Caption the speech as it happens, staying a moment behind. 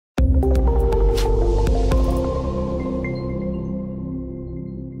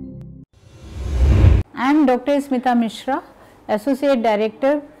am Dr. Smita Mishra, Associate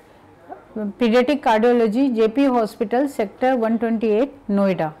Director, Paediatric Cardiology, Jaypee Hospital, Sector 128,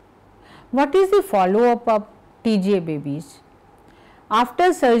 Noida. What is the follow-up of TGA babies?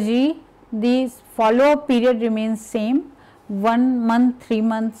 After surgery, the follow-up period remains same, 1 month, 3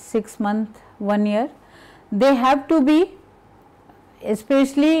 months, 6 months, 1 year. They have to be,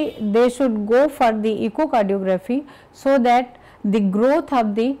 especially they should go for the echocardiography, so that the growth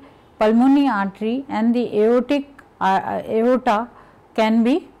of the pulmonary artery and the aorta can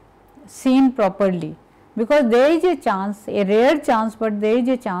be seen properly, because there is a chance, a rare chance, but there is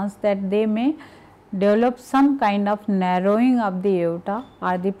a chance that they may develop some kind of narrowing of the aorta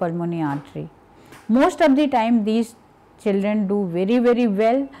or the pulmonary artery. Most of the time these children do very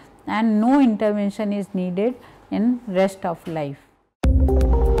well and no intervention is needed in rest of life.